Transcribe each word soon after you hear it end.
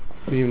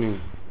Good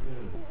evening.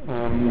 I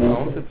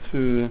wanted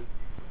to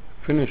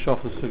finish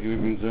off the sugya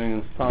we've been doing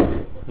and start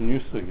a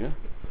new sugya.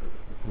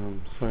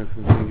 Sorry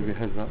for giving you a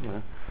heads up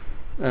there.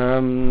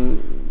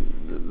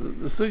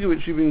 The sugya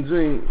which you've been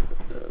doing,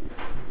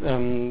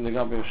 the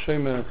Gabi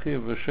Shema,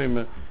 Chiv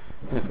Shema,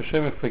 and if a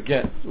Shema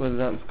forgets whether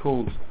that's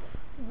called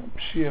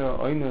Pshia,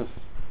 Oinus,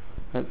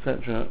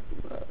 etc.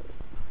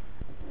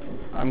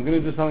 I'm going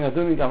to do something. I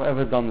don't think I've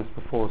ever done this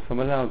before. So I'm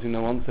allowed,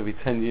 once every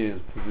 10 years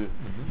to do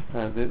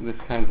this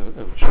kind of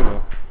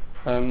tshuva.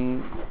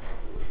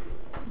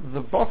 The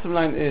bottom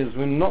line is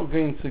we're not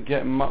going to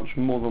get much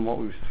more than what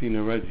we've seen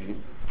already,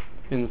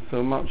 in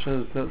so much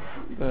as that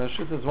the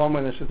shit is one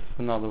way, the shit is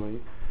another way,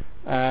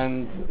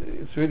 and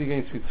it's really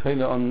going to be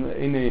tailored on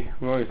Ine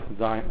Royce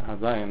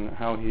Hadayan,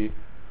 how he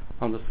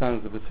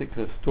understands the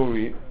particular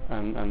story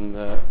and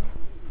the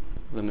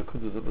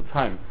Nakudas at the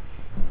time.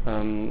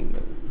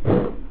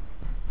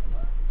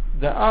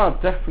 There are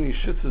definitely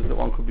shittas that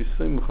one could be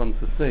simchon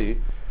to say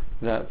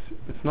that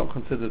it's not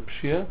considered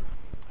pshia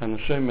and the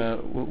shema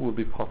would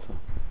be potter.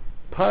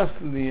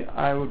 Personally,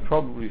 I would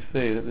probably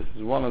say that this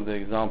is one of the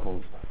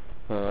examples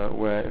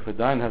where if a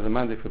dayan has a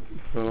mandate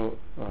for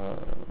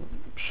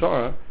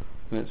pshara,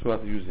 then it's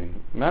worth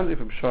using. Mandate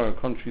for pshara,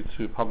 contrary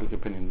to public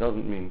opinion,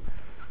 doesn't mean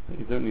that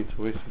you don't need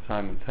to waste your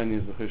time in 10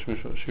 years of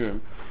Cheshmish or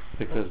Shurim,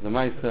 because the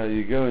Maisa,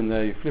 you go in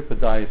there, you flip a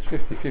dice,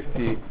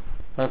 50-50,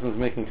 person's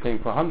making a claim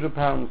for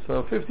 £100,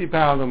 so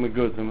 £50 and we're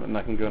good, and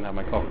I can go and have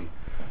my coffee.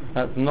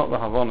 That's not the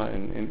Havana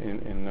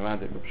in the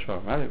Mandate of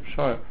Pshara. Mandate of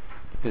Pshara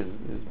is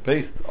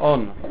based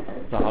on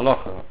the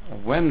Halacha.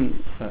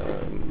 When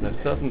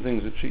there's certain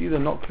things which are either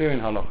not clear in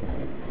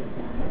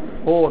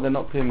Halacha, or they're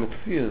not clear in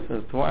Mitzvahs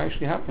as to what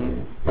actually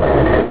happened.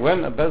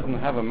 When a Bezdin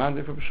have a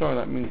Mandate for Pshara,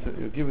 that means that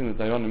you're giving the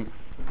Dayanim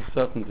a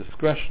certain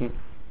discretion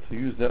to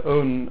use their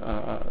own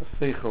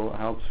seichel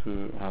how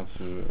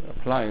to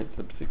apply it to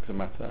the particular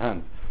matter at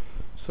hand.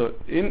 So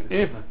I'm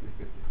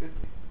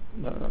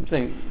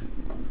saying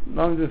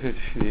not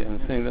 50-50,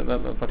 I'm saying that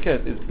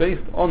faket is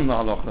based on the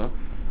halacha.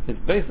 It's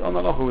based on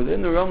the halacha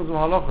within the realms of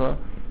halacha,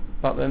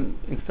 but then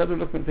instead of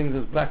looking at things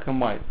as black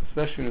and white,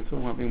 especially when you're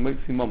talking about being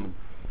moitzi moment,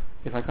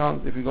 if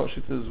you've got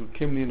shittas with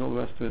kimli and all the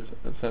rest of it,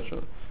 etc.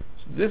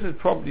 So this is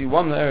probably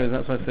one of the areas.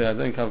 That's why I say I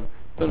don't know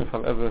if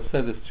I've ever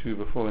said this to you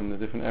before in the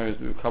different areas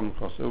that we've come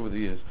across over the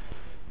years.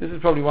 This is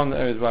probably one of the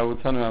areas where I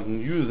would turn around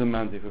and use a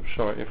mandate of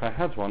Pshara if I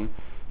had one,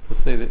 to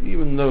say that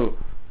even though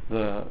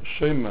the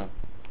Shema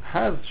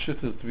has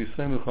shittas to be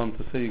semichon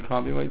to say you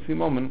can't be waiting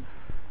moment,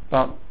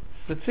 but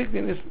particularly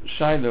in this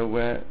Shiloh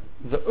where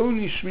the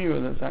only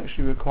shmira that's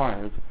actually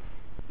required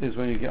is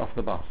when you get off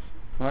the bus.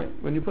 Right?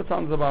 When you put it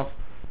under the bus,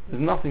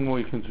 there's nothing more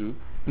you can do.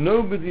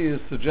 Nobody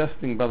is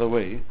suggesting, by the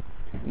way,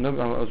 I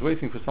was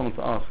waiting for someone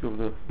to ask over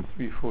the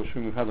 3-4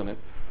 shrim we've had on it,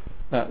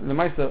 that the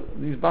Meister,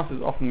 these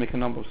buses often make a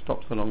number of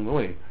stops along the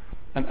way,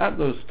 and at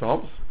those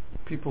stops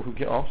people who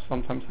get off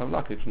sometimes have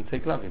luggage and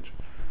take luggage,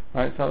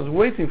 right? So I was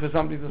waiting for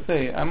somebody to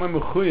say, am I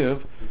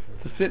mechuyev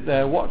to sit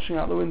there watching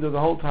out the window the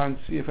whole time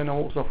to see if anyone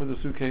walks off with a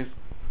suitcase?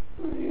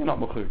 You're not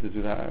mechuyev to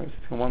do that. Sitting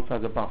on one side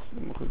of the bus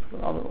and mechuyev to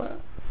the other way.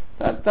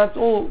 That's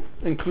all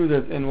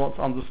included in what's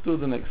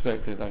understood and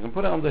expected. I can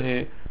put it under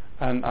here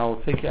and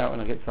I'll take it out when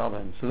I get to the other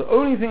end. So the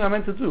only thing I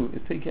meant to do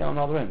is take it out on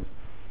the other end.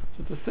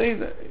 So to say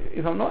that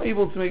if I'm not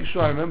able to make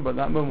sure I remember at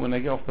that moment when I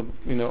get off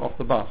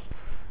the bus,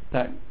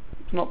 that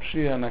it's not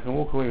pshia and I can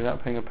walk away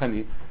without paying a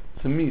penny,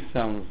 to me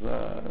sounds,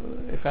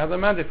 if I had a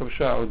mandate for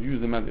pshara, I would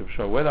use the mandate for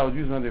pshara. Whether I would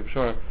use the mandate for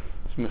pshara,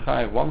 it's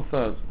mechayev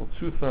 1/3 or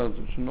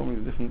 2/3, which are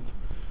normally different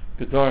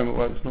gedarim, it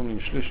works normally in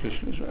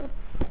shlish.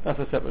 That's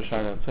a separate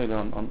shayla. I'll tell you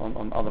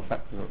on other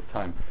factors at the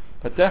time.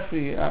 But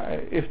definitely,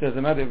 if there's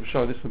a mandate for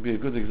pshara, this would be a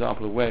good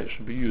example of where it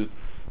should be used,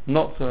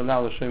 not to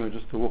allow the shema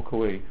just to walk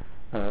away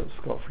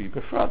scot-free.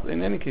 But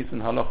in any case, in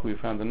halach, we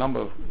found a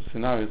number of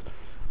scenarios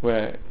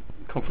where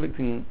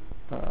conflicting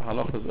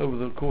halachas over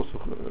the course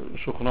of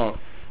Shulchan Aruch,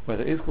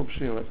 whether it is called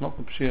pshir or it's not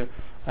called pshir.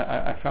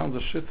 I found a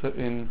shitta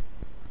in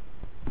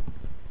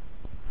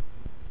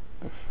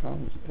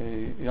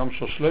Yom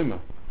Shel Shlomo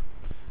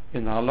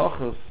in the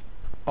halachas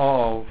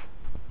of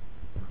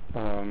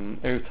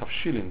Eretz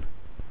Tavshilin.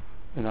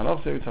 In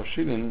halachas Eretz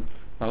Tavshilin,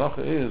 the halacha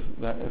is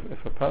that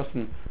if a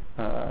person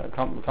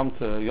come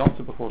to Yom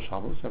Tov before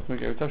Shabbos, you have to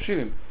make Eretz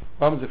Tavshilin.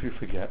 What happens if you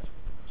forget?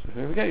 So if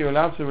you forget, you're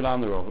allowed to rely on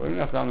the Rav. You only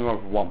have to rely on the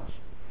Rav once.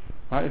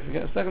 Right? If you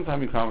get a second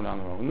time, you can't rely on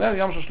the Rav. And there,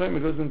 Yom Shel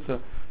Shlomo goes into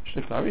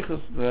Shlichus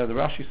Arichas. The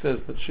Rashi says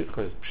that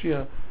Shitcha is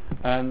Pshia,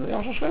 and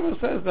Yom Shel Shlomo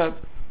says that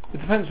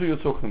it depends who you're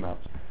talking about.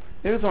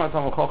 If you're talking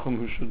about Talmid Chacham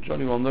who should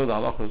jolly well know the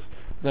halachas,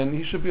 then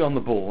he should be on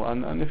the ball.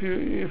 And if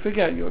you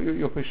forget,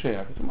 you're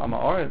Pesheach. If it's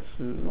Ma'aretz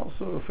who's not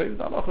so afraid of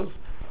the halachas,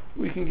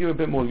 we can give a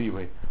bit more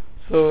leeway.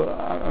 So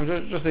I'm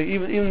just saying,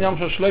 even Yom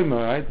Shel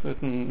Shlomo, right,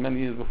 written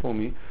many years before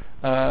me,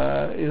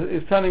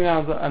 is turning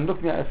around and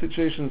looking at a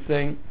situation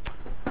saying,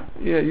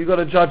 yeah, you got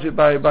to judge it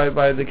by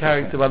the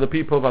character, by the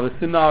people, by the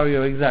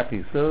scenario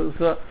exactly.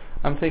 So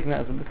I'm taking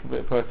that as a little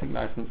bit of poetic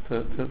license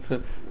to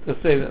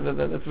say that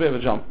that's a bit of a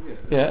jump.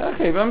 Yeah,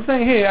 okay, but I'm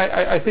saying here,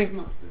 I think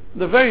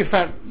the very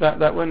fact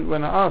that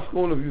when I ask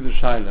all of you the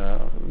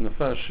Shaila in the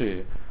first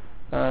year,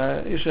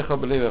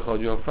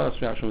 your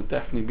first reaction would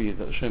definitely be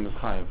that Hashem is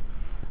Chayav.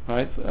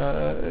 Right?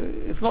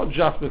 It's not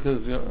just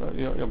because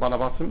you're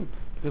Balabatim,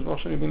 because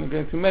Moshe, you've been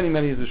going through many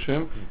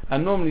Yizishim,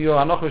 and normally your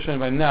Hanoch Hashem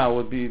by now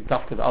would be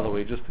dafka the other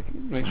way, just to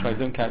make sure I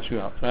don't catch you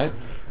out, right?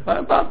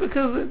 But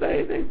because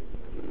they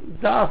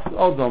Das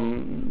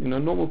Odom,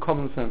 normal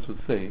common sense would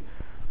say,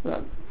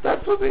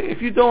 that's what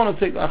if you don't want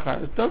to take the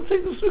Achar, don't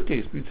take the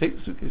suitcase. You take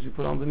the suitcase, you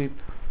put it underneath.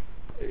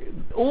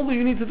 All that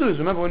you need to do is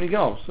remember when you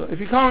go off. So if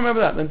you can't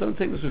remember that, then don't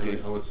take the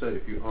suitcase. I would say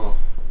if you ask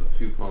the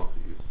two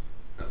parties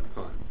at the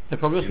time, they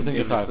probably also think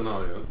you're Chayav.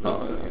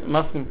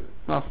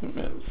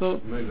 So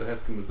maybe the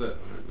Heskim was there.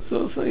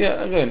 So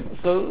yeah, again.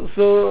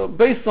 So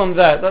based on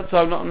that, that's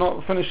why I'm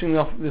not finishing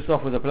this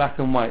off with a black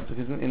and white,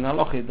 because in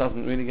Halacha it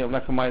doesn't really get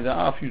black and white. There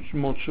are a few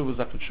more shuvas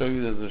I could show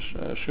you. There's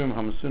a Shum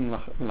Hamasun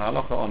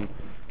Halacha on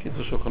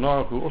Kitzur Shulchan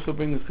Aruch, who also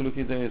brings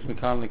Chiluki Deis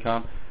Mikal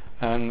Nikan,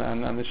 and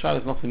the shayla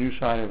is not a new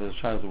shayla. The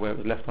shayla is where it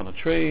was left on a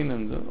train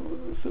and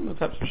similar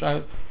types of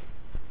shaylas.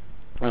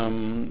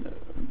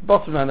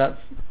 Bottom line, that's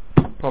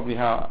probably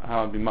how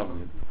I'd be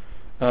mugged.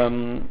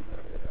 Now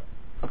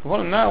I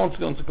want to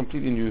go on to a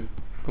completely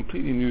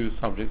new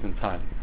subject entirely.